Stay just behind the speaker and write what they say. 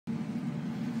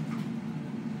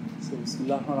So,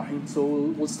 Bismillah ar-Rahman ar-Rahim. So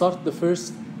we'll start the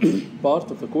first part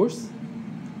of the course.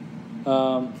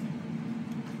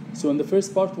 So in the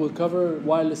first part, we'll cover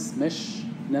wireless mesh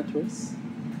networks.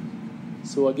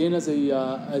 So again, as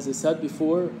I said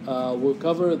before, we'll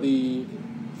cover at the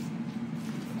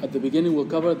beginning, we'll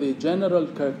cover the general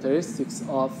characteristics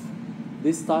of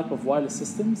this type of wireless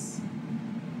systems,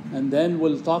 and then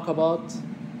we'll talk about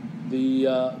the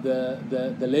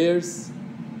layers,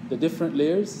 the different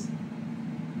layers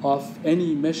of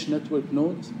any mesh network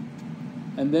node,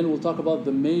 and then we'll talk about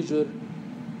the major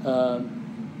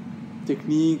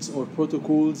techniques or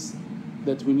protocols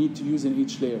that we need to use in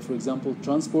each layer. For example,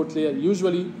 transport layer.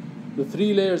 Usually, the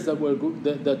three layers that we're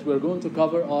going to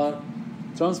cover are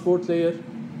transport layer,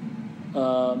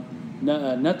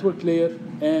 network layer,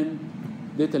 and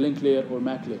data link layer or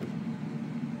MAC layer.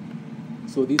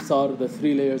 So these are the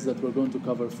three layers that we're going to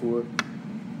cover for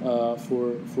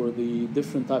the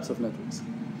different types of networks.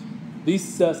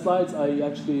 These slides, I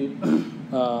actually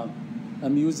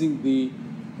am using the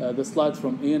slide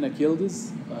from Ian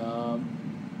Akildes,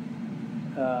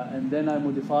 and then I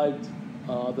modified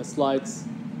the slides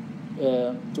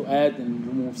to add and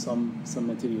remove some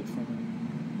material from it.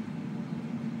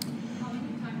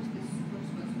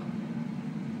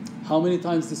 How many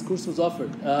times this course was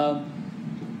offered?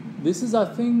 This is, I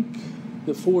think,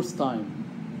 the fourth time.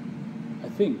 I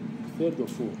think, third or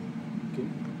fourth. Okay.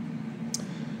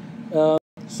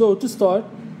 So to start,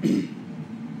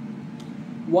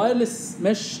 wireless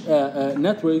mesh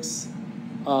networks,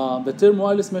 the term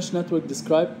wireless mesh network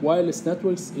describes wireless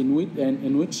networks in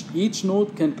which each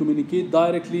node can communicate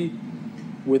directly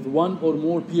with one or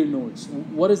more peer nodes.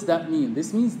 What does that mean?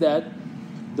 This means that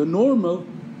the normal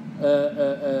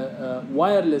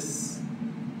wireless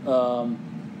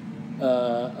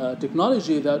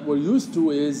technology that we're used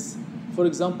to is, for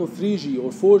example, 3G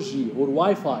or 4G or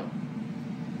Wi-Fi.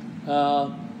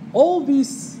 All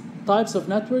these types of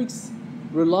networks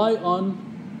rely on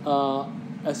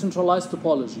a centralized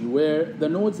topology where the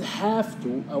nodes have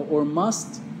to or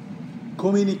must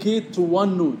communicate to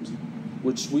one node,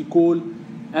 which we call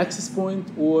access point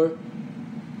or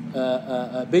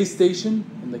a base station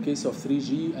in the case of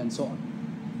 3G and so on.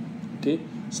 Okay,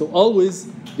 so always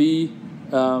the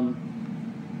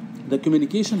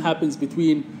communication happens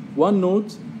between one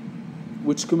node,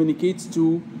 which communicates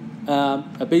to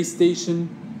a base station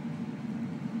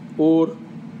or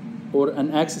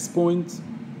an access point.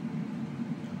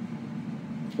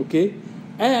 Okay,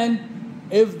 and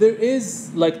if there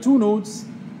is like two nodes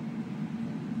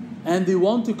and they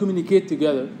want to communicate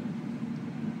together,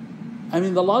 I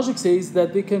mean, the logic says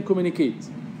that they can communicate,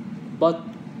 but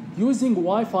using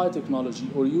Wi-Fi technology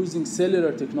or using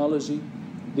cellular technology,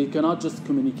 they cannot just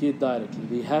communicate directly.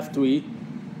 They have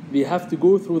to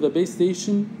go through the base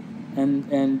station and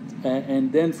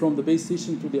then from the base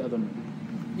station to the other node,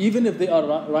 even if they are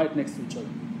right next to each other.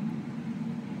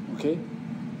 Okay?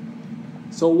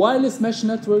 So wireless mesh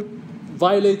network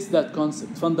violates that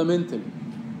concept fundamentally.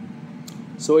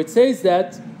 So it says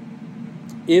that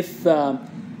if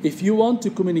you want to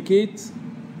communicate,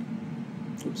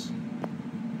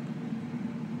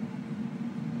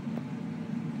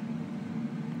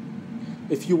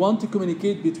 if you want to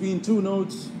communicate between two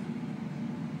nodes,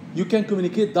 you can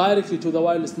communicate directly to the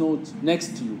wireless node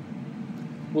next to you.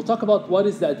 We'll talk about what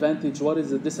is the advantage, what is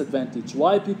the disadvantage,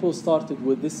 why people started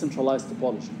with this centralized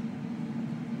topology.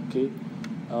 Okay,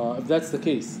 if that's the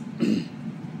case.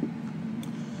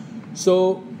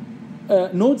 So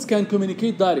nodes can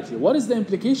communicate directly. What is the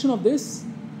implication of this?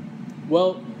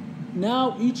 Well,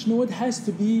 now each node has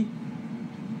to be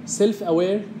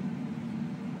self-aware.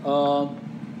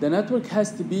 The network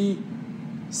has to be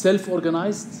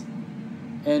self-organized,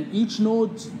 and each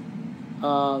node,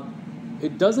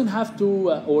 it doesn't have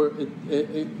to,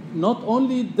 not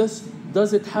only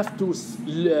does it have to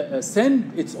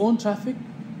send its own traffic,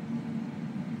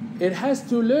 it has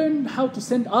to learn how to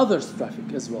send others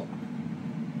traffic as well.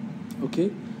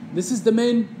 Okay, this is the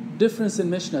main difference in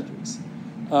mesh networks.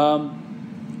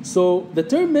 So the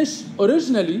term mesh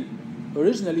originally,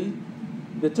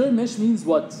 the term mesh means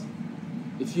what?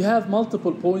 If you have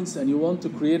multiple points and you want to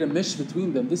create a mesh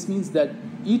between them, this means that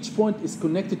each point is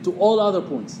connected to all other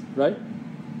points, right?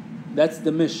 That's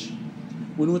the mesh.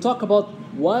 When we talk about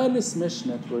wireless mesh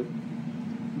network,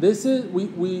 this is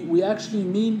we actually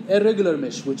mean irregular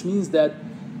mesh, which means that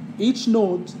each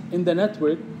node in the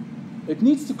network, it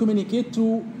needs to communicate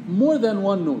to more than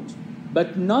one node,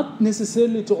 but not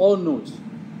necessarily to all nodes.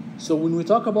 So when we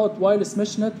talk about wireless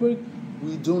mesh network,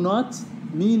 we do not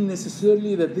mean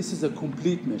necessarily that this is a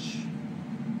complete mesh.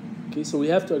 Okay, so we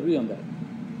have to agree on that.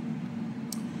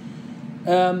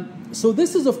 So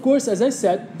this is, of course, as I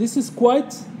said, this is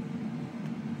quite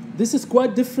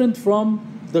different from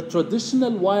the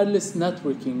traditional wireless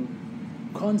networking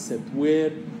concept,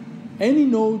 where any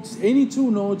two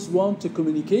nodes want to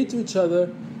communicate to each other,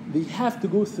 they have to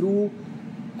go through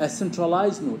a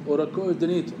centralized node or a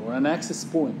coordinator or an access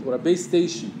point or a base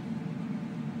station.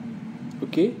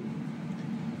 Okay?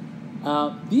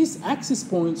 These access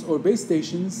points or base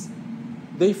stations,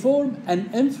 they form an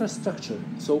infrastructure.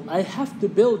 So I have to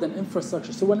build an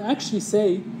infrastructure. So when I actually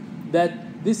say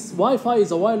that this Wi-Fi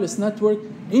is a wireless network,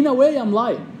 in a way I'm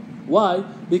lying. Why?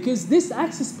 Because this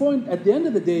access point, at the end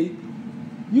of the day,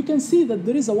 you can see that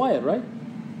there is a wire, right?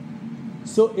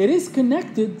 So it is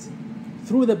connected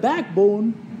through the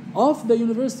backbone of the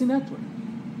university network.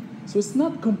 So it's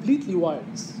not completely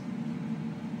wireless.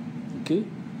 Okay?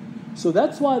 So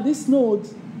that's why this node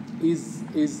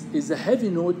is a heavy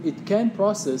node. It can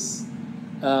process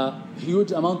a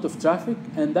huge amount of traffic,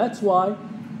 and that's why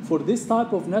for this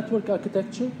type of network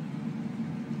architecture,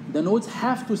 the nodes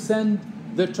have to send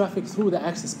their traffic through the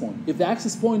access point. If the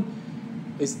access point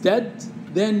is dead,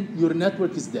 then your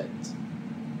network is dead,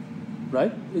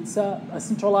 right? It's a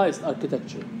centralized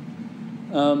architecture.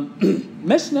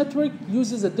 Mesh network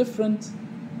uses a different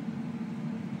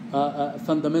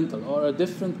fundamental or a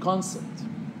different concept.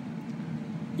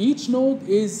 Each node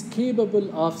is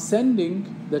capable of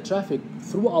sending the traffic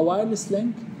through a wireless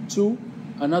link to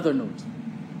another node.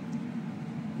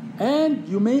 And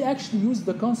you may actually use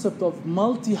the concept of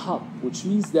multi-hop, which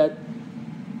means that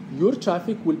your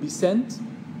traffic will be sent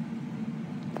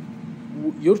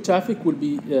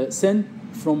sent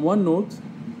from one node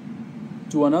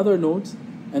to another node,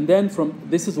 and then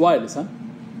this is wireless,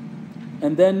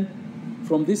 and then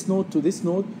from this node to this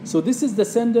node. So this is the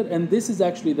sender, and this is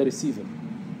actually the receiver.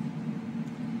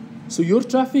 So your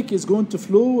traffic is going to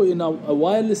flow in a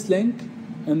wireless link,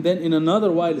 and then in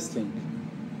another wireless link.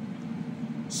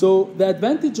 So the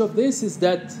advantage of this is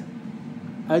that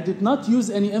I did not use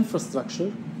any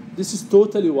infrastructure. This is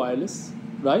totally wireless,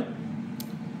 right?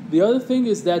 The other thing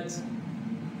is that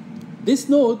this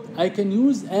node I can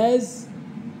use as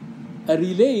a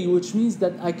relay, which means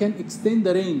that I can extend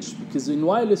the range, because in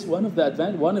wireless, one of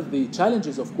the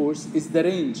challenges, of course, is the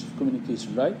range of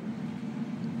communication, right?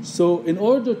 So in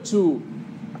order to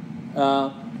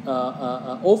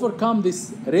overcome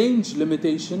this range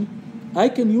limitation, I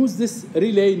can use this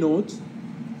relay node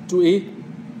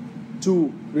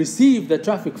to receive the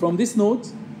traffic from this node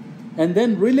and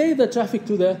then relay the traffic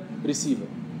to the receiver.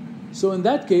 So in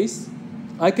that case,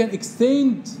 I can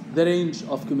extend the range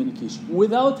of communication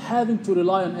without having to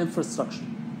rely on infrastructure.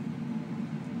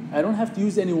 I don't have to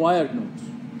use any wired nodes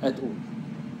at all.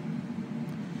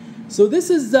 So this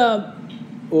is,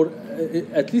 or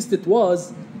at least it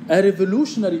was, a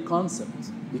revolutionary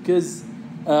concept, because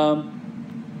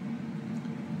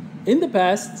in the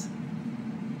past,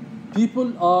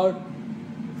 people are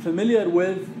familiar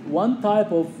with one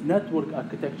type of network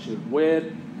architecture where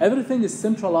everything is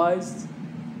centralized,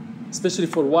 especially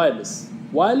for wireless.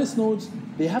 Wireless nodes,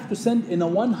 they have to send in a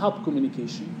one-hop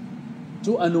communication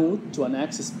to a node, to an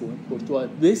access point, or to a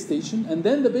base station, and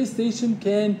then the base station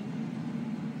can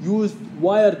use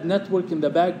wired network in the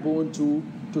backbone to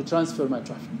transfer my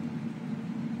traffic.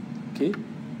 Okay?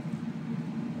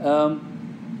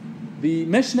 The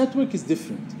mesh network is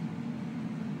different.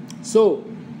 So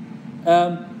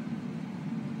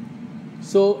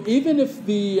even if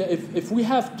we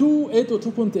have two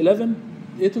 802.11,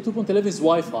 802.11 is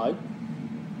Wi-Fi.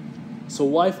 So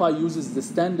Wi-Fi uses the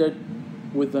standard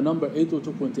with the number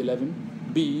 802.11,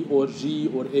 B or G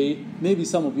or A. Maybe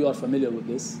some of you are familiar with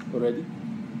this already,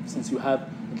 since you have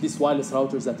at least wireless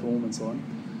routers at home and so on.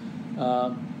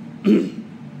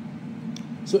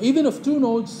 So even if two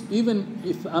nodes, even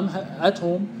if I'm at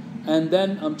home and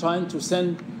then I'm trying to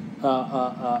send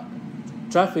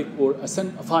traffic or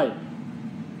send a file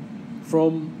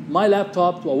from my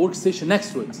laptop to a workstation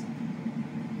next to it,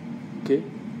 okay?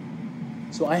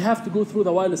 So I have to go through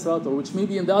the wireless router, which may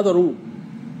be in the other room.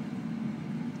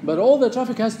 But all the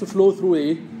traffic has to flow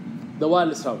through the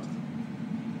wireless router.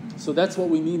 So that's what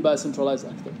we mean by centralized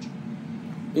architecture.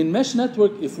 In mesh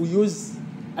network, if we use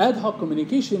ad hoc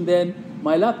communication, then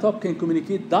my laptop can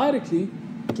communicate directly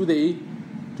to the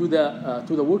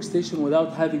workstation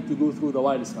without having to go through the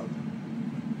wireless router.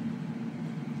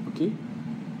 Okay?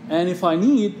 And if I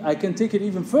need, I can take it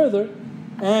even further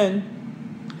and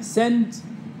send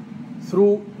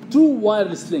through 2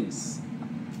 wireless links,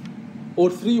 or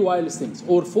 3 wireless links,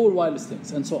 or 4 wireless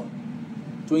links, and so on,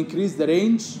 to increase the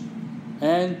range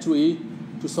and to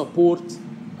support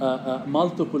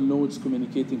multiple nodes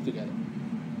communicating together.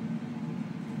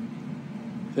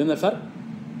 فهمنا الفرق؟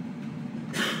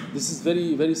 This is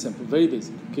very, very simple, very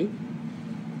basic, okay?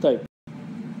 Type.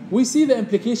 We see the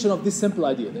implication of this simple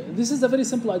idea. This is a very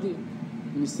simple idea.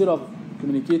 Instead of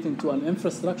communicating to an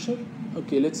infrastructure,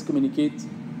 okay, let's communicate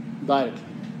directly.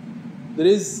 There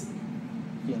is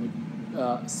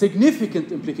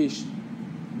significant implication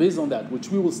based on that, which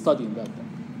we will study in that time.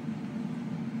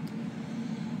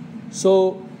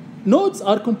 So nodes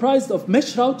are comprised of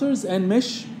mesh routers and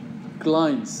mesh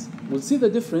clients. We'll see the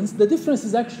difference. The difference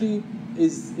is actually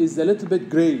is a little bit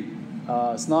gray.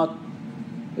 It's not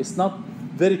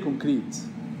very concrete.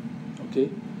 Okay.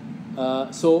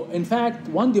 So in fact,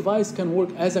 one device can work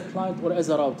as a client or as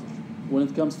a router when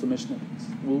it comes to mesh networks.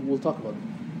 We'll talk about it.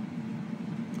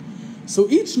 So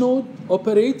each node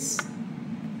operates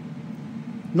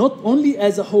not only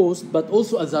as a host but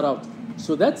also as a router.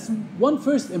 So that's one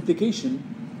first implication,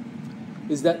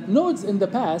 is that nodes in the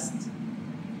past,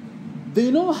 they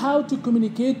know how to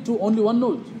communicate to only one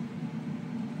node,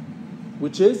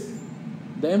 which is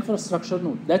the infrastructure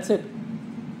node. That's it.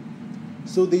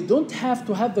 So they don't have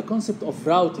to have the concept of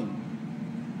routing,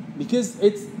 because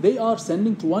they are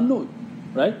sending to one node,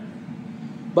 right?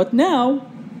 But now,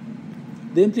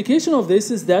 the implication of this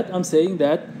is that I'm saying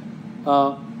that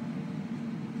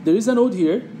there is a node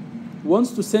here,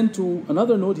 wants to send to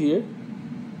another node here,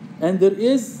 and there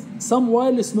is some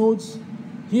wireless nodes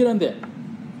here and there,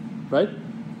 right?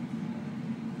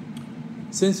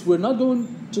 Since we're not going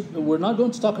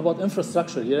to talk about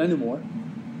infrastructure here anymore,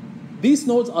 these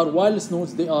nodes are wireless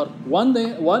nodes. They are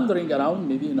wandering around,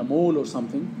 maybe in a mall or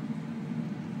something,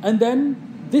 and then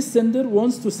this sender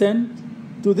wants to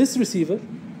send to this receiver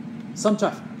some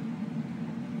traffic.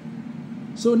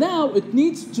 So now it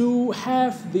needs to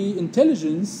have the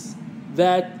intelligence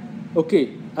that,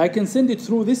 okay, I can send it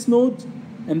through this node,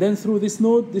 and then through this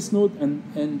node,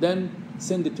 and then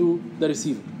send it to the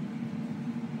receiver.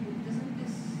 Doesn't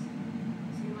this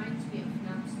remind me of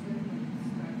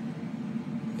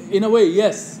Napster? In a way,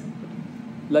 yes.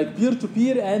 Like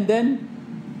peer-to-peer, and then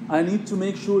I need to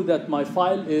make sure that my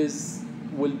file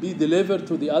will be delivered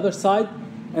to the other side,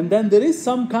 and then there is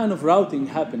some kind of routing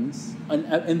happens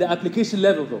in the application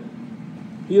level though.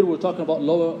 Here we're talking about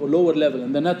lower level,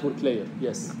 in the network layer,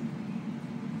 yes.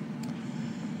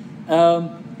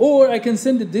 Or I can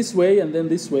send it this way and then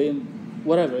this way and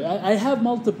whatever. I have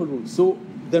multiple routes. So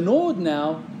the node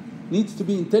now needs to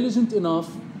be intelligent enough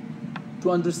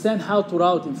to understand how to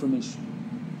route information.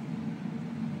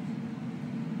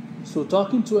 So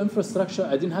talking to infrastructure,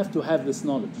 I didn't have to have this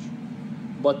knowledge.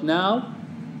 But now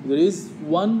there is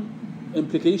one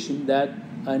implication that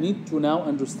I need to now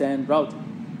understand routing.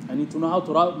 I need to know how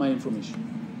to route my information.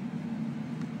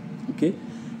 Okay,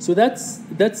 so that's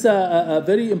a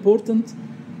very important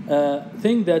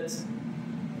thing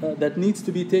that needs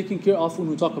to be taken care of when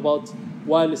we talk about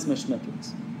wireless mesh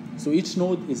networks. So each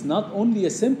node is not only a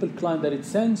simple client that it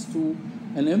sends to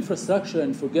an infrastructure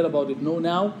and forget about it. No,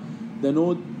 now the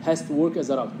node has to work as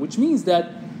a router, which means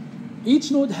that each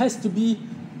node has to be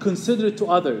considerate to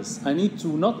others. I need to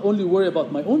not only worry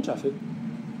about my own traffic,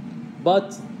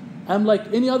 but I'm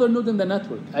like any other node in the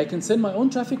network. I can send my own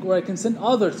traffic or I can send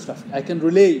others' traffic. I can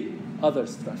relay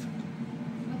others' traffic.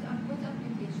 What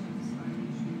applications are you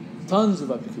using? Tons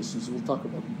of applications. We'll talk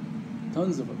about them.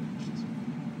 Tons of applications.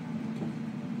 Okay.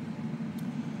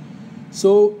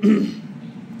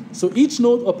 So each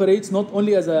node operates not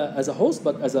only as a host,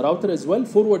 but as a router as well,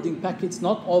 forwarding packets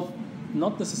not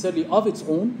necessarily of its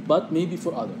own, but maybe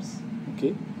for others.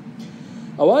 Okay.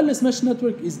 A wireless mesh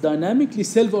network is dynamically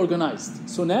self-organized.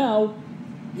 So now,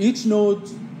 each node,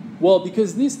 well,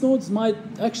 because these nodes might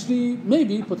actually,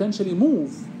 maybe, potentially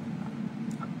move.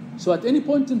 So at any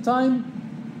point in time,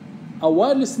 a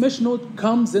wireless mesh node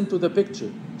comes into the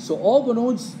picture. So all the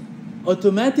nodes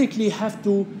automatically have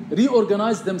to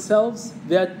reorganize themselves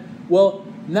that, well,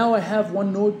 now I have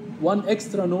one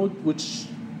extra node which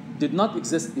did not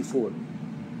exist before.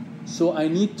 So I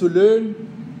need to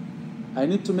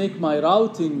make my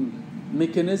routing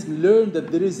mechanism learn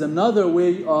that there is another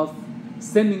way of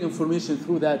sending information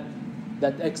through that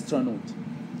extra node.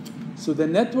 So the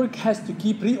network has to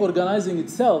keep reorganizing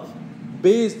itself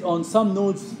based on some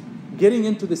nodes getting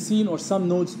into the scene or some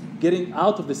nodes getting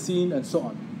out of the scene and so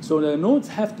on. So the nodes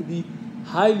have to be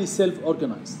highly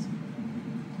self-organized.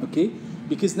 Okay?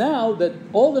 Because now that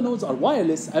all the nodes are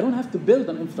wireless, I don't have to build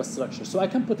an infrastructure. So I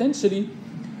can potentially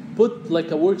put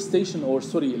like a workstation or,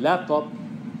 laptop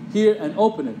here and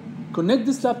open it. Connect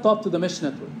this laptop to the mesh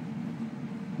network.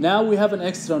 Now we have an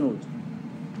extra node.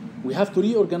 We have to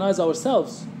reorganize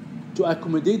ourselves to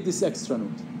accommodate this extra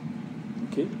node.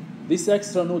 Okay? This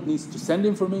extra node needs to send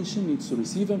information, needs to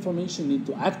receive information, needs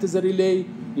to act as a relay,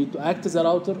 needs to act as a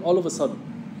router, all of a sudden.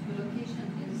 The location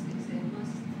is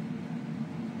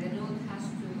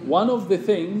one of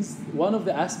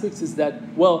the aspects is that,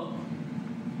 well,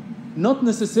 not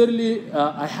necessarily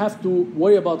I have to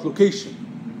worry about location.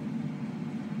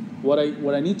 What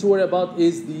I need to worry about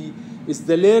is the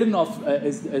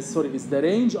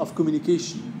range of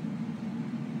communication.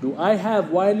 Do I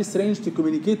have wireless range to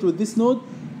communicate with this node?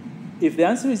 If the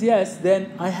answer is yes,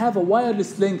 then I have a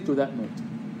wireless link to that node.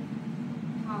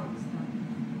 How is that?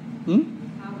 Hmm?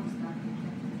 How is that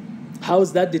detected? How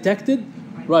is that detected?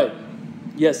 Right.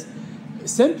 Yes.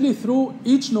 Simply through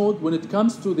each node, when it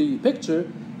comes to the picture,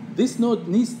 this node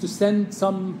needs to send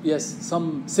some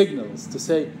signals to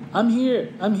say, I'm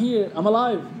here, I'm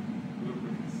alive.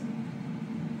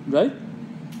 Right?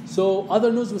 So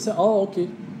other nodes will say, oh, okay,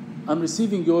 I'm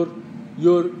receiving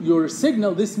your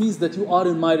signal. This means that you are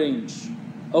in my range.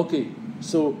 Okay,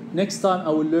 so next time I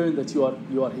will learn that you are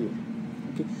here.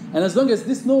 Okay? And as long as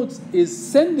this node is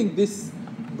sending this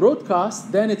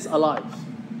broadcast, then it's alive.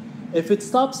 If it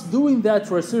stops doing that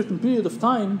for a certain period of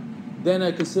time, then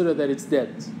I consider that it's dead.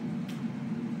 It's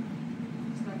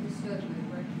like a server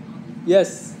working on it.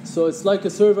 Yes, so it's like a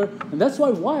server, and that's why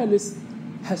wireless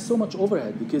has so much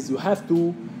overhead, because you have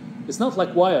to, it's not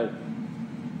like wired.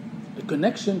 A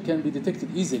connection can be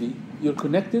detected easily. You're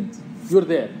connected, you're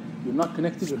there. You're not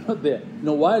connected, you're not there.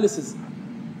 No, wireless is,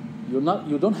 you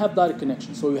don't have direct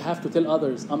connection, so you have to tell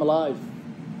others, I'm alive.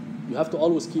 You have to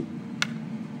always keep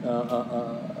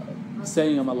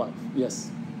saying I'm alive. Yes.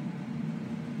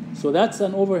 So that's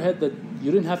an overhead that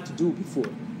you didn't have to do before.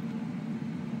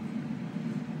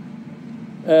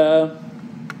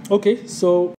 Okay,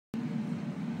 so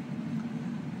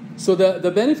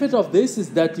the benefit of this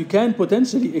is that you can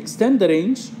potentially extend the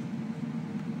range.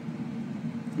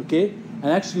 Okay, and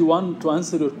actually, to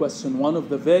answer your question, one of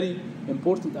the very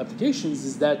important applications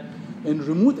is that in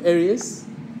remote areas,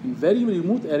 in very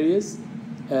remote areas,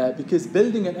 because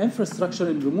building an infrastructure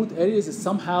in remote areas is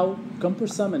somehow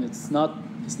cumbersome and it's not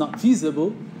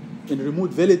feasible in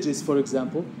remote villages, for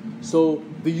example. So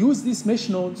they use these mesh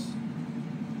nodes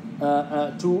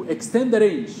to extend the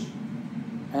range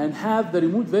and have the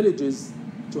remote villages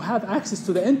to have access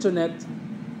to the internet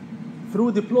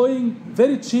through deploying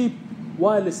very cheap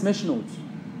wireless mesh nodes.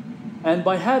 And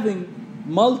by having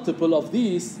multiple of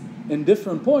these in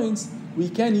different points, we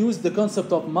can use the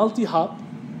concept of multi-hop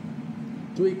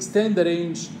to extend the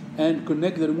range and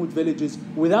connect the remote villages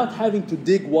without having to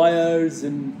dig wires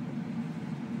and.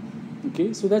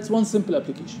 Okay, so that's one simple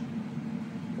application.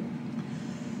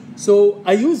 So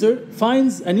a user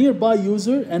finds a nearby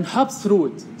user and hops through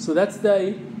it. So that's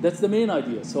the main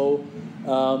idea. So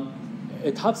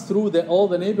it hops through all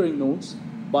the neighboring nodes.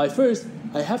 By first,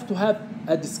 I have to have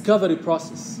a discovery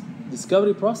process.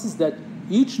 Discovery process that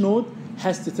each node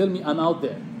has to tell me I'm out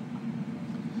there.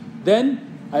 Then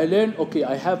I learn, okay,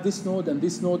 I have this node and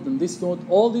this node and this node.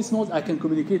 All these nodes I can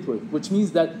communicate with, which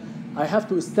means that I have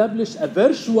to establish a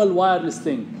virtual wireless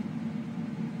link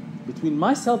between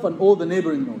myself and all the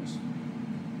neighboring nodes.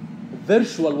 A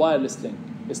virtual wireless link.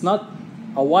 It's not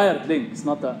a wired link. It's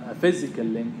not a physical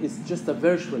link. It's just a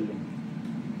virtual link.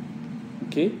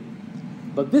 Okay?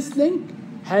 But this link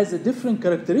has a different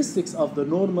characteristics of the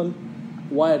normal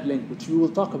wired link, which we will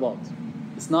talk about.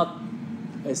 It's not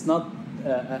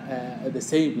the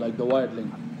same like the wired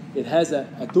link. It has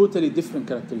a totally different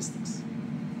characteristics.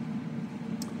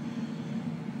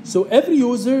 So every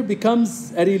user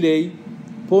becomes a relay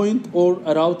point or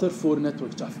a router for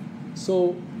network traffic.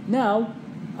 So now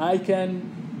I can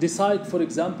decide, for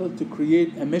example, to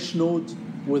create a mesh node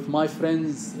with my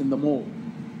friends in the mall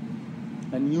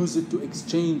and use it to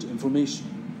exchange information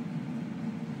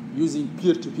using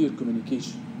peer-to-peer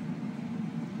communication.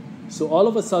 So all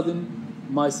of a sudden,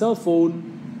 my cell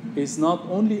phone is not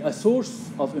only a source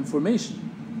of information.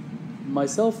 My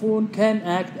cell phone can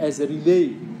act as a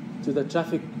relay to the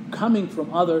traffic coming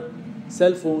from other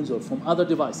cell phones or from other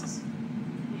devices.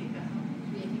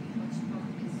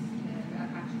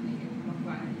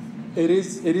 It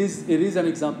is an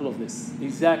example of this.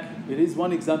 Exactly. It is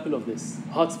one example of this.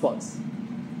 Hotspots.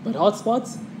 But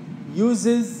hotspots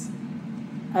uses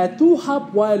a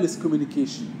 2-hop wireless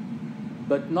communication,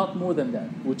 but not more than that,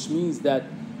 which means that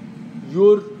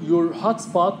your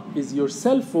hotspot is your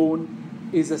cell phone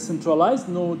is a centralized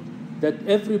node that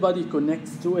everybody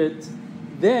connects to it.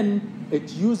 Then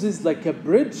it uses like a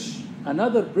bridge,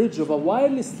 another bridge of a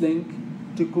wireless link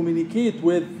to communicate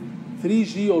with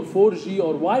 3G or 4G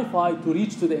or Wi-Fi to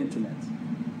reach to the internet.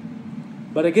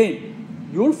 But again,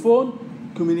 your phone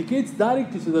communicates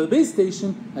directly to the base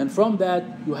station, and from that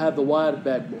you have the wired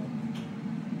backbone.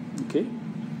 Okay?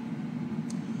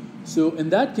 So in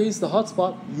that case, the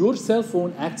hotspot, your cell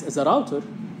phone acts as a router,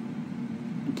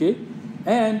 okay?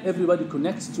 And everybody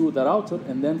connects to the router,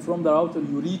 and then from the router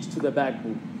you reach to the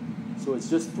backbone. So it's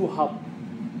just two-hop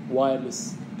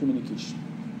wireless communication.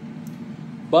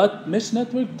 But mesh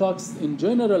network talks in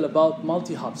general about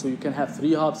multi-hop. So you can have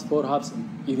 3 hops, 4 hops, and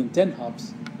even 10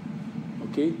 hops,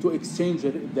 okay, to exchange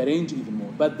the range even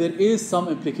more. But there is some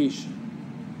implication.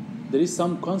 There is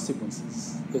some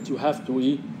consequences that you have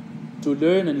to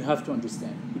learn and you have to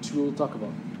understand, which we will talk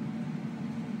about.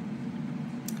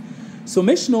 So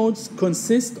mesh nodes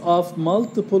consist of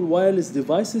multiple wireless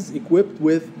devices equipped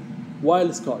with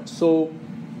wireless cards. So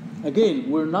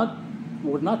again, we're not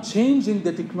changing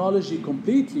the technology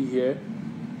completely here.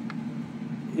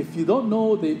 If you don't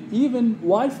know, even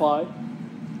Wi-Fi,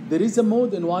 there is a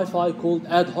mode in Wi-Fi called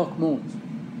ad hoc mode.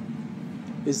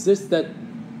 It's just that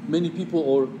many people,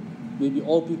 or maybe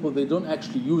all people, they don't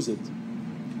actually use it.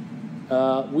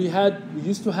 We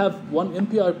used to have one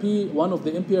MPRP. One of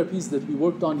the MPRPs that we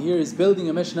worked on here is building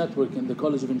a mesh network in the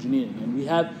College of Engineering, and we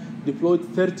have deployed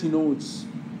 30 nodes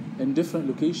in different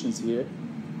locations here.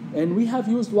 And we have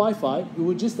used Wi-Fi.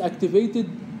 We just activated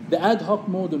the ad hoc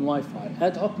mode in Wi-Fi.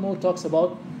 Ad hoc mode talks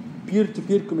about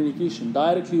peer-to-peer communication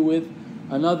directly with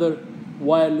another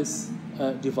wireless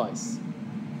device.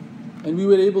 And we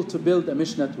were able to build a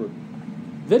mesh network.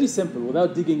 Very simple,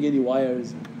 without digging any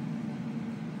wires.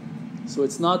 So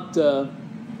it's not that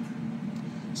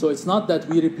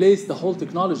we replaced the whole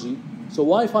technology. So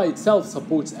Wi-Fi itself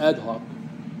supports ad hoc.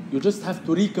 You just have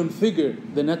to reconfigure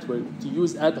the network to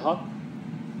use ad hoc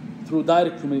through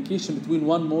direct communication between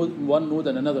one node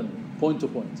and another node, point to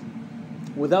point,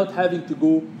 without having to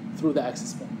go through the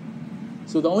access point.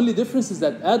 So the only difference is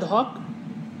that ad hoc,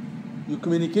 you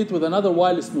communicate with another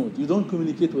wireless node. You don't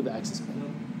communicate with the access point.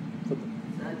 The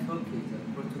ad hoc is a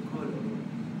protocol?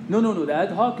 No. The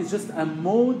ad hoc is just a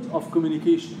mode of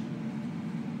communication.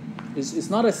 It's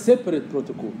not a separate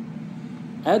protocol.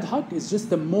 Ad hoc is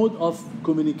just a mode of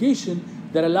communication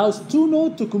that allows 2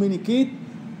 nodes to communicate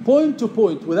point to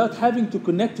point without having to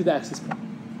connect to the access point.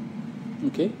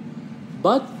 Okay?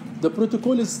 But the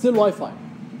protocol is still Wi-Fi.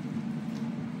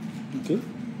 Okay?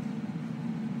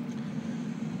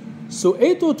 So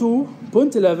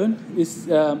 802.11 is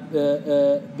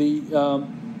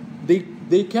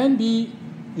they can be,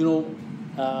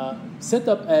 set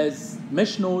up as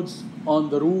mesh nodes on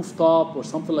the rooftop or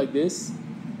something like this.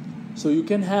 So you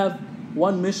can have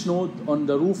one mesh node on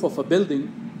the roof of a building,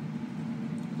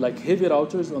 like heavy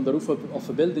routers on the roof of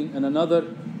a building, and another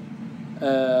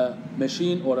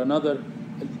machine or another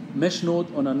mesh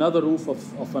node on another roof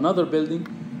of another building.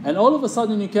 And all of a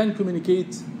sudden you can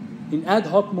communicate in ad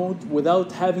hoc mode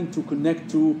without having to connect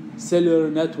to cellular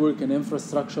network and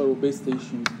infrastructure or base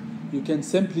stations. You can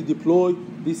simply deploy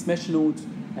these mesh nodes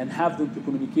and have them to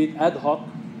communicate ad hoc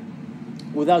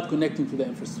without connecting to the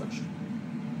infrastructure.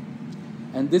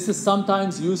 And this is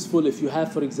sometimes useful if you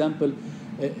have, for example,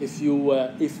 if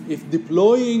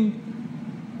deploying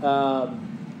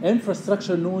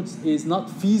infrastructure nodes is not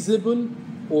feasible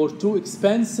or too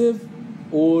expensive,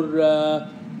 or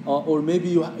maybe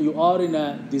you are in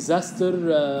a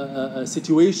disaster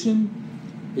situation.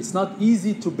 It's not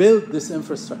easy to build this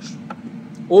infrastructure.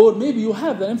 Or maybe you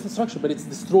have the infrastructure, but it's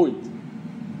destroyed.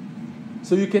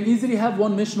 So you can easily have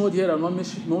one mesh node here and one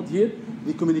mesh node here.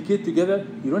 They communicate together.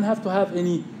 You don't have to have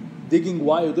any digging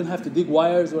wire. You don't have to dig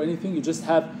wires or anything. You just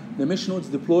have the mesh nodes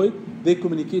deployed. They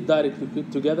communicate directly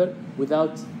together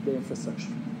without the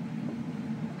infrastructure.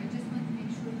 I just want to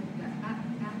make sure that the ad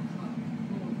hoc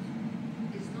mode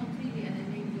is not really an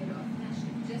enabler of mesh.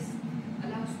 It just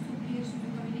allows 2 peers to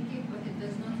communicate, but it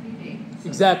does not relay. So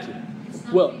Exactly. It's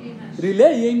not Well, really mesh.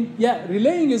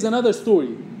 relaying is another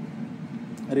story.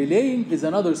 Relaying is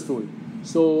another story.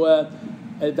 So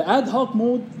the ad hoc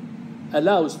mode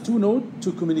allows 2 nodes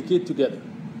to communicate together.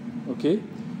 Okay,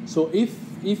 so if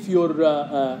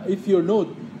your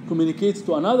node communicates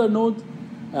to another node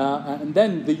and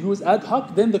then they use ad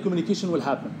hoc, then the communication will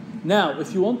happen. Now,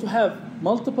 if you want to have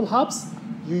multiple hops,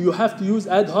 you have to use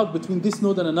ad hoc between this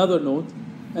node and another node,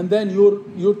 and then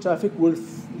your traffic will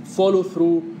follow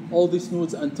through all these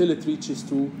nodes until it reaches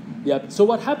to the app. So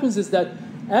what happens is that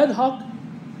ad hoc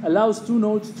allows 2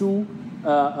 nodes to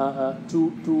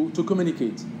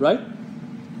communicate, right?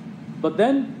 But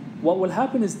then what will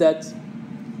happen is that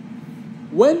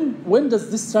when does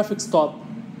this traffic stop?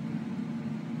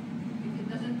 If it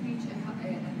doesn't reach a hub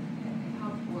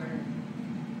or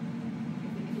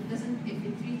if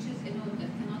it reaches a node that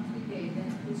cannot relay, then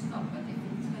it will stop. But if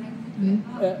it's connected to a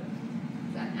hub,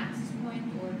 to an access point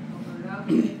or a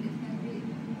router, it can relay,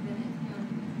 then it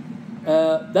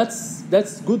can.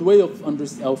 That's good way of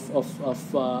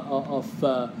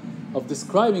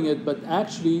describing it, but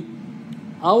actually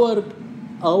our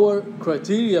our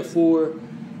criteria for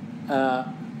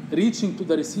reaching to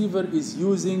the receiver is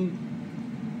using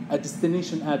a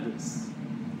destination address.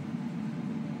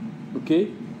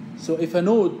 Okay? So if a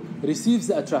node receives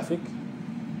a traffic,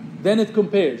 then it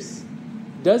compares.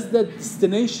 Does the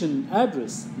destination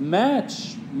address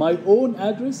match my own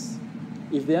address?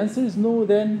 If the answer is no,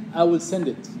 then I will send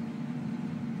it.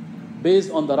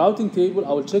 Based on the routing table,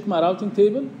 I will check my routing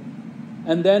table,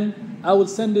 and then I will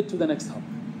send it to the next hub,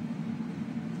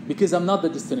 because I'm not the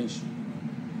destination.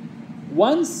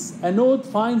 Once a node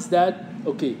finds that,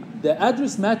 okay, the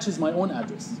address matches my own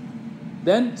address,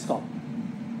 then stop.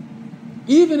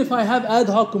 Even if I have ad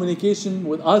hoc communication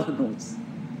with other nodes,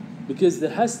 because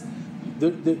there has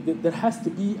to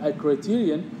be a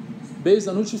criterion based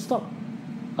on which you stop.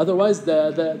 Otherwise,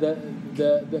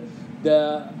 the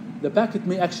packet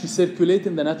may actually circulate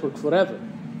in the network forever.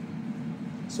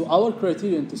 So our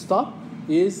criterion to stop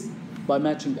is by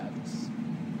matching the address.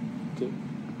 Okay.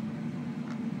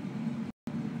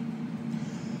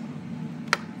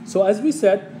 So as we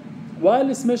said,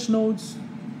 wireless mesh nodes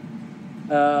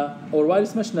or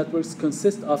wireless mesh networks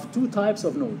consist of two types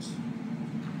of nodes: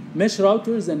 mesh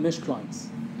routers and mesh clients.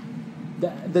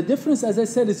 The difference, as I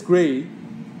said, is gray.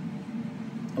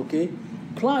 Okay,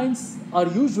 clients are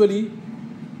usually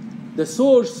the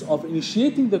source of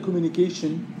initiating the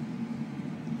communication,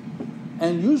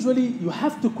 and usually you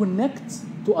have to connect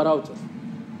to a router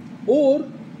or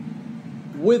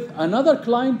with another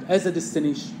client as a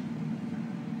destination.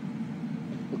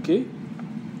 Okay,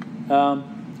 a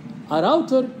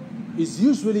router is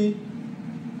usually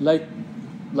like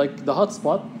the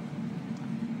hotspot.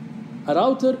 A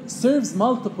router serves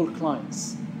multiple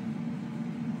clients.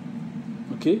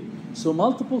 Okay, so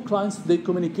multiple clients, they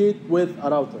communicate with a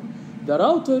router. The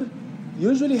router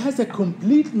usually has a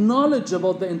complete knowledge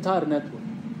about the entire network.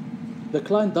 The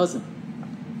client doesn't.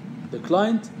 The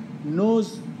client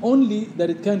knows only that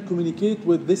it can communicate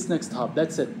with this next hub.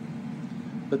 That's it.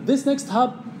 But this next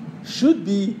hub should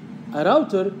be a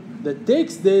router that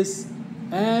takes this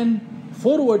and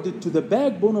forward it to the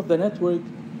backbone of the network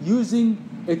using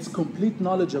its complete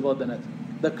knowledge about the network.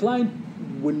 The client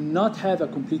will not have a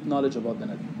complete knowledge about the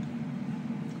network.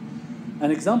 An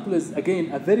example is,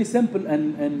 again, a very simple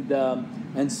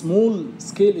and small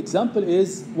scale example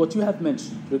is what you have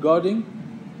mentioned regarding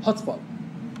hotspot.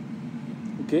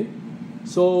 Okay,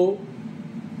 so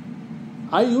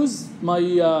I use my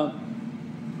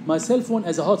my cell phone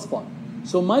as a hotspot.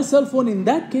 So my cell phone in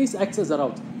that case acts as a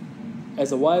router,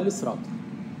 as a wireless router.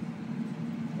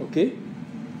 Okay,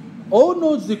 all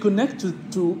nodes, they connect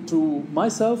to my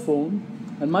cell phone,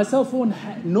 and my cell phone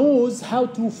knows how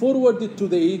to forward it to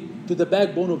the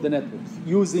backbone of the network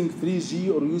using 3G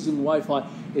or using Wi-Fi.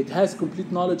 It has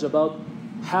complete knowledge about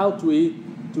how to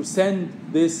send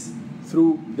this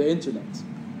through the internet.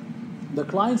 The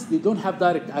clients, they don't have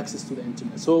direct access to the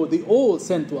internet, so they all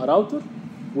send to a router,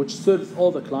 which serves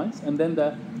all the clients, and then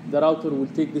the router will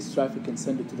take this traffic and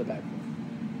send it to the backbone.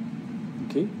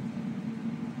 Okay.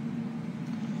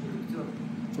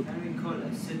 Can we call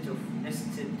a set of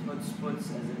nested hotspots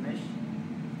as a mesh?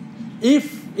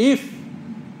 If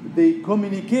they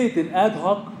communicate in ad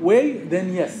hoc way,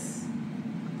 then yes.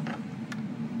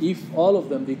 If all of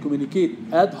them, they communicate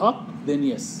ad hoc, then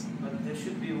yes. But there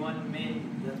should be one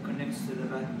main that connects to the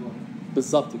backbone.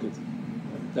 بالضبط كده.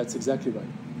 That's exactly right.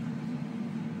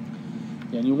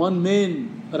 Yani one main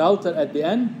router at the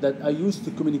end that I use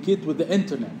to communicate with the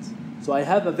internet. So I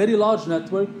have a very large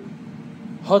network,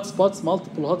 hotspots,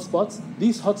 multiple hotspots.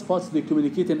 These hotspots, they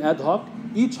communicate in ad hoc.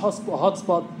 Each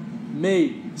hotspot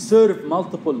may serve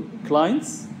multiple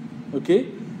clients, okay?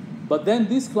 But then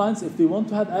these clients, if they want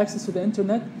to have access to the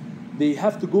internet, they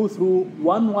have to go through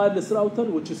one wireless router,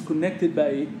 which is connected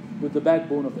with the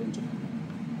backbone of the internet.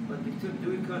 But do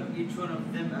we call each one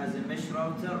of them as a mesh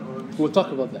router or a mesh? We'll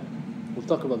talk about that. We'll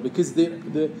talk about it because there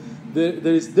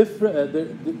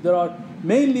are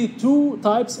mainly two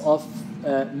types of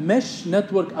mesh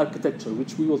network architecture,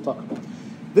 which we will talk about.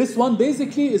 This one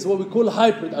basically is what we call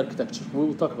hybrid architecture. We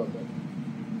will talk about that.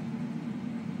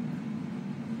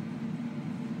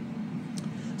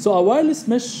 So a wireless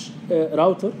mesh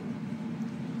router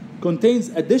contains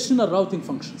additional routing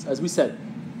functions, as we said.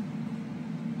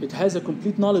 It has a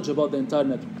complete knowledge about the entire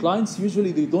network. Clients,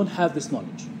 usually, they don't have this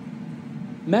knowledge.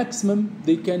 Maximum,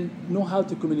 they can know how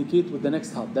to communicate with the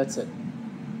next hub. That's it.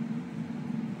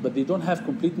 But they don't have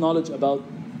complete knowledge about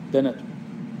the network.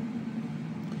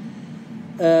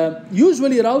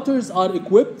 Usually, routers are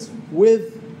equipped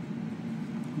with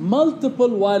multiple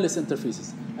wireless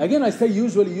interfaces. Again, I say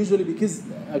usually because,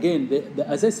 again,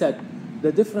 as I said,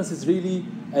 the difference is really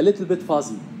a little bit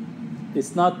fuzzy.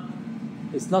 It's not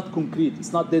It's not concrete.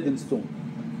 It's not dead in stone.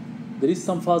 There is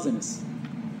some fuzziness.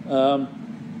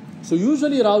 So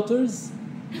usually routers,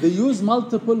 they use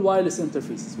multiple wireless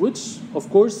interfaces, which of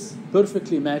course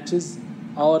perfectly matches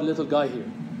our little guy here,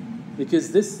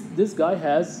 because this guy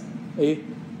has a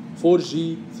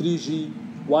 4G, 3G,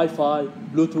 Wi-Fi,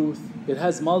 Bluetooth. It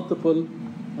has multiple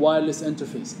wireless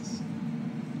interfaces.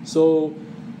 So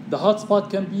the hotspot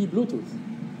can be Bluetooth.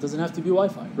 It doesn't have to be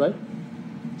Wi-Fi, right?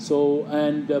 So,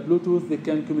 and Bluetooth, they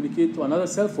can communicate to another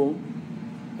cell phone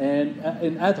and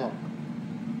in ad hoc.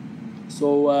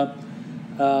 So,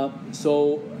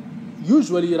 so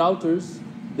usually routers,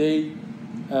 they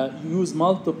use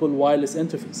multiple wireless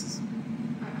interfaces.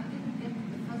 I didn't get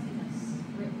the fuzziness.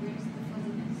 Where's the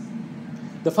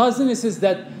fuzziness? The fuzziness is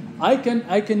that I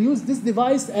can use this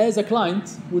device as a client,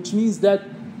 which means that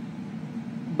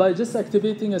by just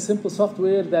activating a simple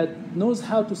software that knows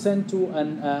how to send to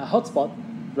a hotspot,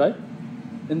 right?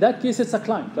 In that case, it's a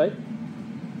client, right?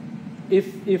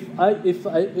 If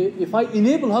I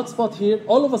enable hotspot here,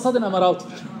 all of a sudden I'm a router.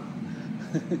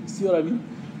 See what I mean?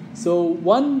 So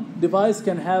one device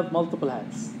can have multiple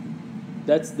hats.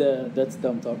 That's what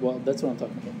I'm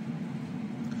talking about.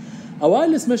 A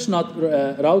wireless mesh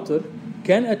router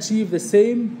can achieve the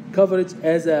same coverage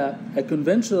as a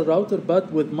conventional router,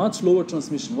 but with much lower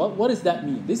transmission. What does that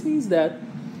mean? This means that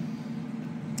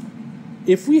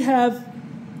if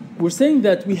we're saying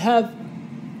that we have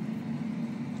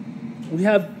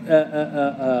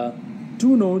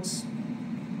two nodes,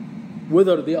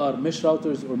 whether they are mesh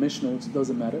routers or mesh nodes,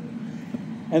 doesn't matter.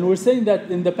 And we're saying that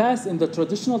in the past, in the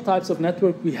traditional types of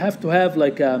network, we have to have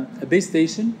like a base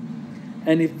station.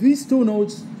 And if these two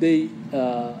nodes, they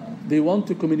want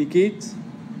to communicate,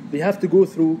 they have to go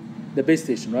through the base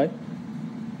station, right?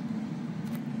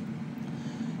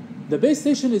 The base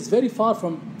station is very far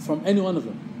from any one of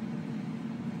them.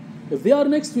 If they are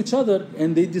next to each other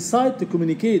and they decide to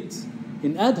communicate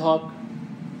in ad hoc,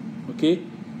 okay,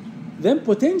 then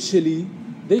potentially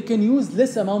they can use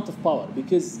less amount of power,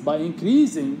 because by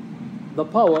increasing the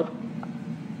power,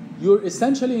 you're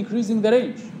essentially increasing the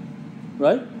range,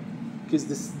 right? Because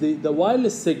the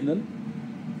wireless signal,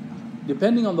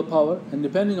 depending on the power and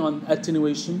depending on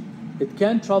attenuation, it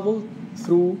can travel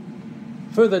through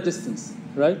further distance,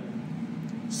 right?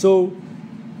 So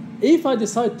if I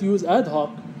decide to use ad hoc,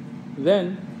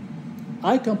 then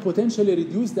I can potentially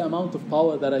reduce the amount of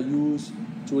power that I use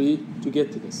to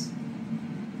get to this.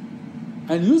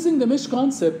 And using the mesh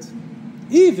concept,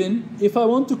 even if I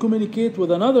want to communicate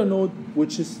with another node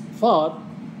which is far,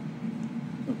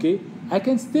 okay, I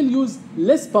can still use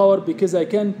less power because I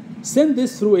can send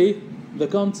this through the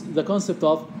concept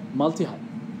of multi-hop,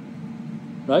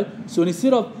 right? So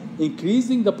instead of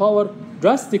increasing the power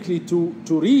drastically to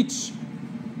reach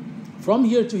from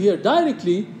here to here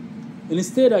directly,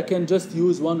 instead I can just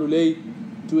use one relay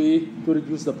to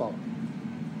reduce the power.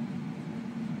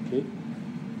 Okay.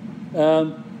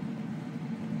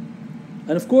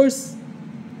 And of course,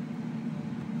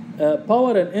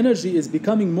 power and energy is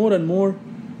becoming more and more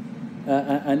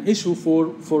an issue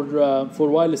for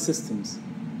wireless systems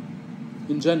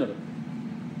in general.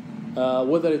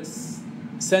 Whether it's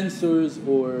sensors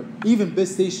or even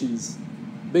base stations.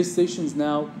 Base stations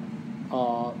now,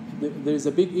 there's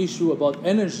a big issue about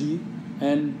energy,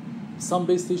 and some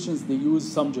base stations, they use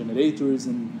some generators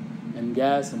and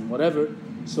gas and whatever.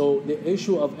 So the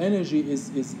issue of energy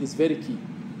is very key.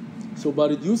 So by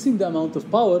reducing the amount of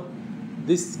power,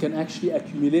 this can actually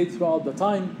accumulate throughout the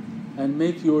time and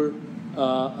make your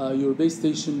base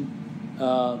station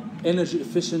energy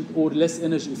efficient or less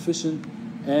energy efficient,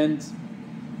 and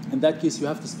in that case you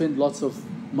have to spend lots of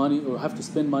money, or have to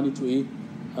spend money to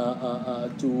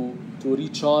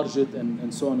recharge it,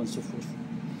 and so on and so forth.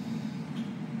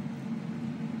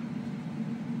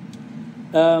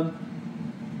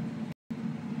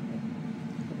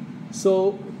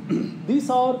 So these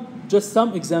are just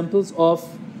some examples of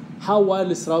how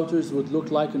wireless routers would look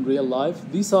like in real life.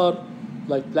 These are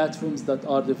like platforms that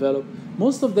are developed.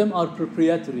 Most of them are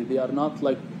proprietary. They are not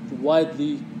like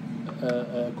widely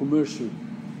commercial.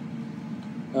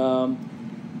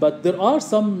 But there are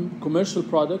some commercial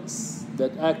products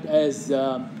that act as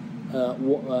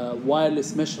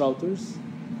wireless mesh routers,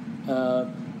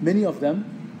 many of them.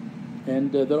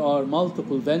 And there are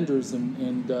multiple vendors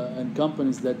and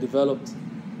companies that developed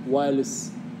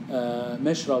wireless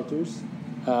mesh routers.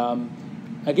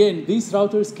 Again, these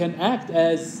routers can act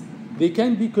as, they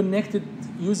can be connected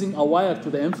using a wire to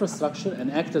the infrastructure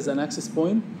and act as an access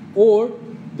point, or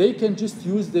they can just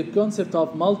use the concept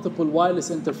of multiple wireless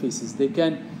interfaces. They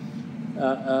can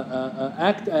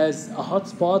act as a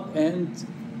hotspot and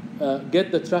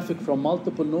get the traffic from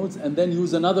multiple nodes and then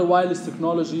use another wireless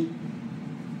technology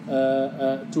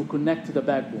to connect to the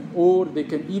backbone. Or they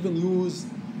can even use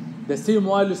the same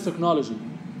wireless technology.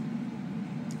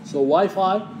 So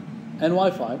Wi-Fi and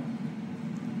Wi-Fi,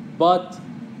 but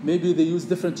maybe they use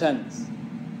different channels.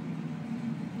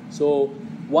 So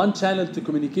one channel to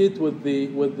communicate with the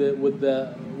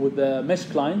mesh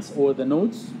clients or the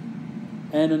nodes,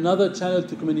 and another channel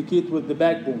to communicate with the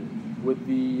backbone, with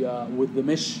the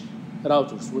mesh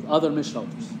routers, with other mesh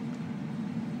routers.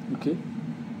 Okay.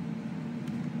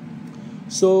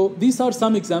 So these are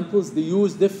some examples. They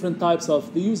use different types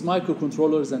of, they use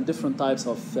microcontrollers and different types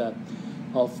of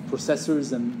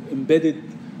processors and embedded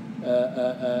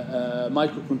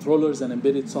microcontrollers and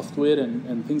embedded software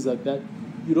and things like that.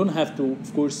 You don't have to,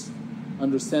 of course,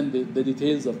 understand the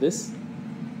details of this.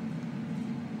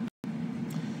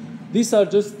 These are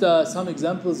just some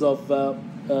examples of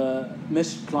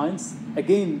mesh clients.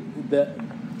 Again,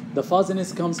 the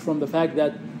fuzziness comes from the fact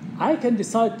that I can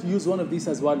decide to use one of these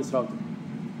as wireless router.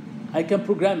 I can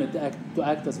program it to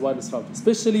act as wireless router,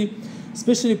 especially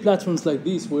platforms like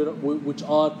these, which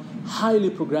are highly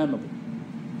programmable.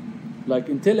 Like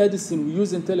Intel Edison, we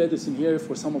use Intel Edison here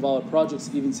for some of our projects,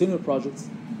 even senior projects,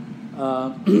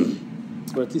 or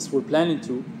at least we're planning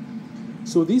to.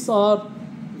 So these are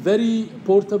very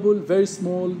portable, very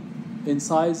small in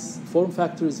size, form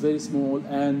factor is very small,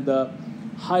 and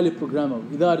highly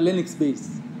programmable. They are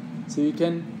Linux-based, so you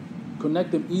can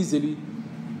connect them easily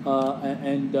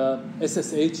and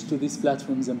SSH to these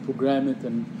platforms and program it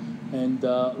and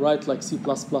write like C++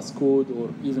 code or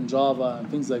even Java and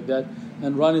things like that,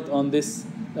 and run it on these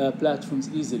platforms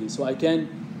easily. So I can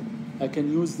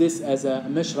use this as a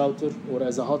mesh router or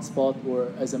as a hotspot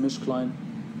or as a mesh client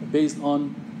based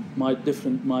on my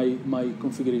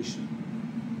configuration.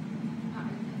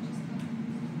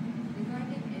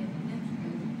 Regarding a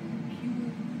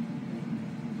pure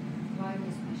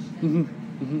wireless mesh Mm-hmm. network,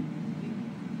 Mm-hmm.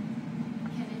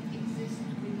 can it exist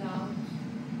without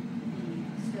the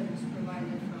service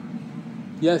provider from?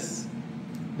 Yes,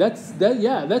 that's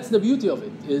the beauty of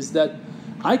it, is that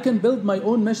I can build my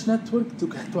own mesh network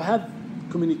to have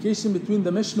communication between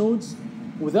the mesh nodes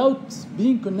without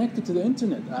being connected to the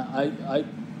internet.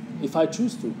 If I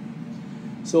choose to.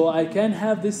 So I can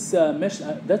have this mesh.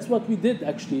 That's what we did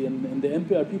actually in the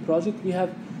MPRP project. We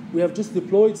have just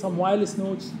deployed some wireless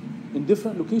nodes in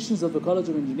different locations of the College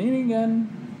of Engineering, and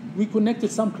we connected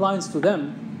some clients to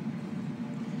them.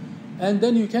 And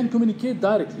then you can communicate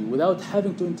directly without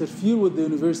having to interfere with the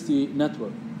university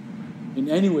network in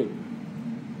any way.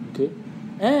 Okay?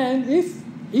 And if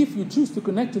you choose to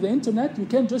connect to the internet, you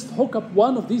can just hook up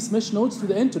one of these mesh nodes to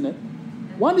the internet.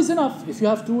 One is enough. If you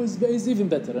have two, is even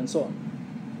better, and so on.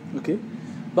 Okay?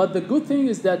 But the good thing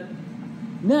is that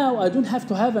now I don't have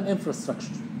to have an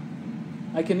infrastructure.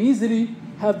 I can easily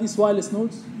have these wireless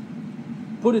nodes,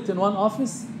 put it in one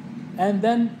office, and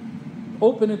then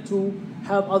open it to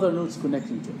have other nodes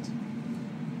connecting to it.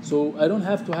 So I don't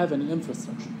have to have any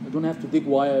infrastructure. I don't have to dig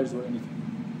wires or anything.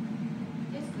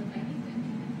 Yes, but I need the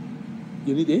internet.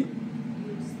 You need a? You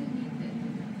still need the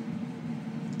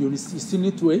internet. You still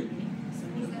need to a?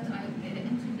 Suppose that I get the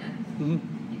internet. Mm-hmm.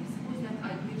 Suppose that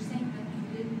you're saying that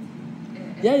you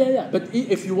didn't. Yeah. But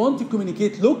if you want to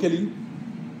communicate locally,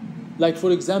 like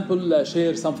for example,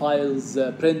 share some files,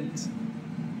 print,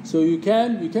 so you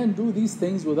can do these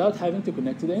things without having to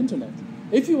connect to the internet.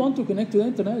 If you want to connect to the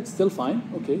internet, it's still fine.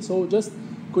 Okay, so just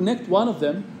connect one of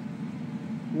them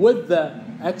with the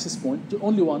access point to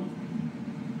only one.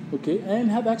 Okay,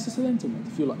 and have access to the internet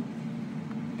if you like.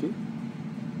 Okay.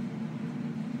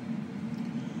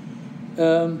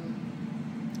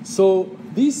 So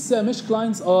these mesh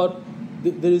clients are,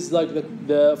 there is like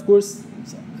of course,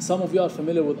 some of you are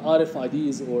familiar with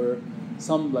RFIDs or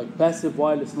some like passive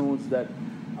wireless nodes that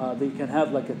they can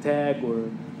have like a tag or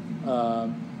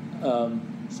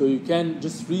so you can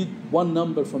just read one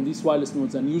number from these wireless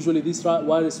nodes, and usually these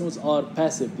wireless nodes are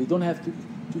passive. They don't have to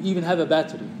even have a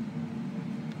battery.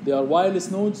 They are wireless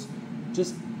nodes.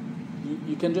 Just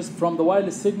you can just from the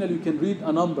wireless signal you can read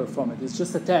a number from it. It's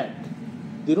just a tag.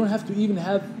 They don't have to even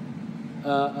have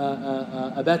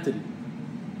a battery.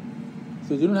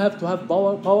 So they don't have to have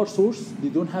power source. They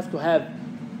don't have to have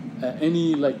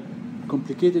any like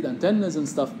complicated antennas and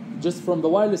stuff. Just from the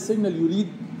wireless signal you read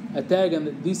a tag,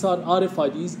 and these are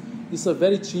RFIDs. These are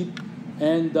very cheap,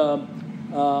 and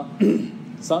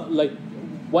like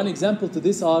one example to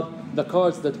this are the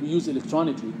cards that we use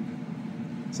electronically.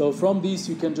 So from these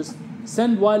you can just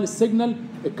send wireless signal.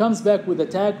 It comes back with a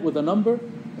tag with a number,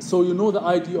 so you know the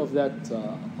ID of that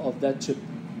chip,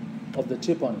 of the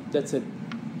chip on it. That's it.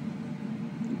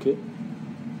 Okay.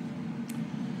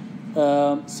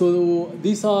 So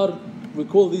these are, we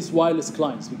call these wireless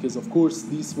clients because, of course,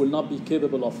 these will not be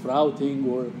capable of routing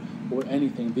or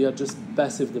anything. They are just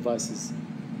passive devices.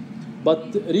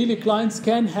 But really, clients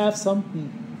can have some.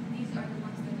 These are the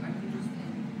ones that are used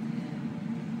in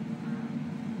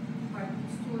department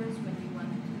stores when you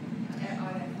want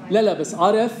RF. لا بس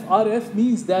RF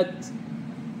means that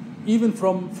even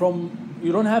from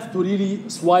you don't have to really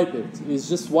swipe it. It's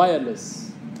just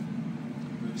wireless.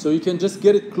 So you can just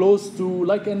get it close to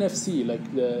like NFC, like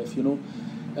if you know,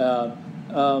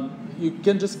 you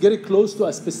can just get it close to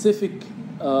a specific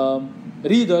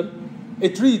reader.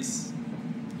 It reads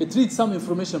some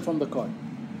information from the card,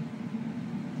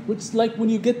 which is like when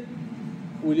you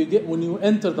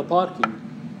enter the parking,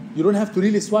 you don't have to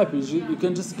really swipe it. You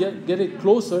can just get it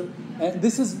closer. And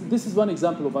this is one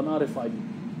example of an RFID.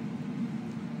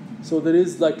 So there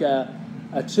is like a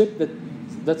chip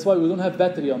that's why we don't have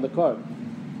battery on the card.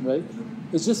 Right?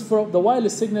 It's just for the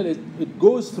wireless signal, it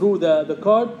goes through the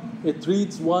card, it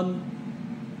reads one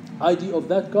ID of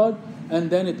that card, and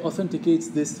then it authenticates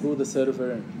this through the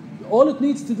server. And all it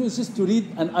needs to do is just to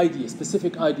read an ID, a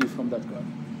specific ID from that card.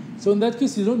 So in that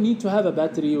case, you don't need to have a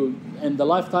battery, and the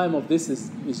lifetime of this is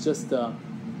just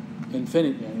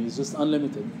infinite, and it's just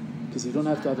unlimited, because you don't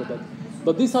have to have a battery.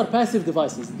 But these are passive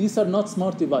devices. These are not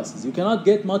smart devices. You cannot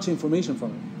get much information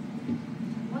from it.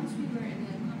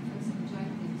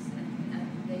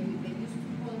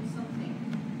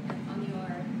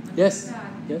 Yes.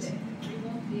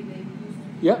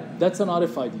 Yeah, that's an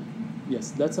RFID.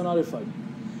 Yes, that's an RFID.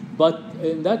 But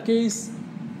in that case,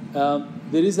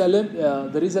 there is a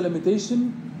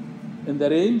limitation in the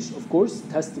range. Of course,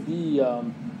 it has to be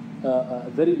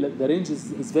the range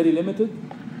is very limited,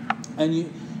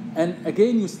 and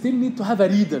again, you still need to have a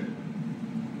reader.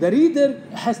 The reader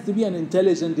has to be an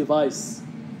intelligent device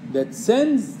that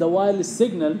sends the wireless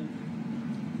signal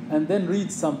and then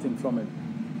reads something from it.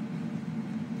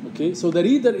 Okay, so the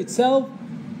reader itself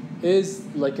is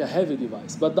like a heavy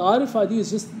device, but the RFID is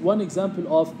just one example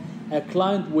of a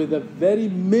client with a very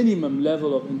minimum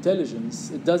level of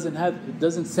intelligence. It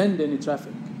doesn't send any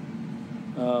traffic.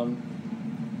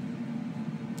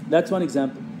 That's one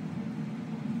example.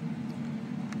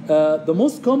 The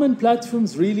most common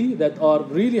platforms really that are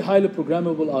really highly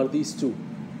programmable are these two.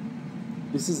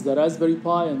 This is the Raspberry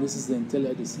Pi and this is the Intel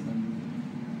Edison. And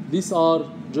these are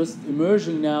just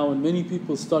emerging now, and many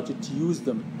people started to use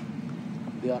them.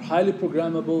 They are highly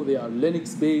programmable, they are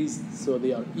Linux based, so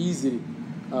they are easy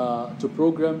to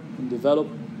program and develop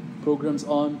programs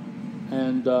on.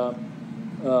 And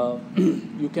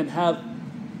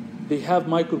they have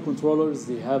microcontrollers,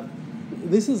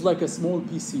 this is like a small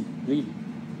PC, really.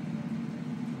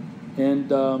 And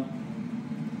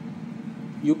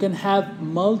you can have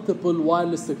multiple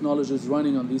wireless technologies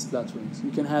running on these platforms.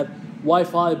 You can have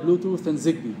Wi-Fi, Bluetooth, and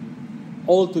Zigbee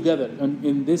all together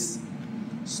in this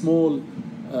small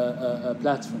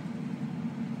platform.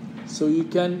 So you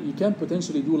can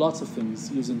potentially do lots of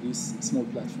things using these small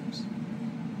platforms.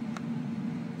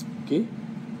 Okay.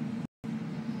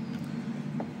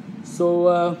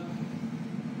 So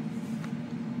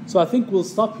I think we'll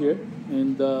stop here,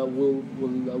 and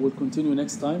we'll continue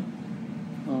next time.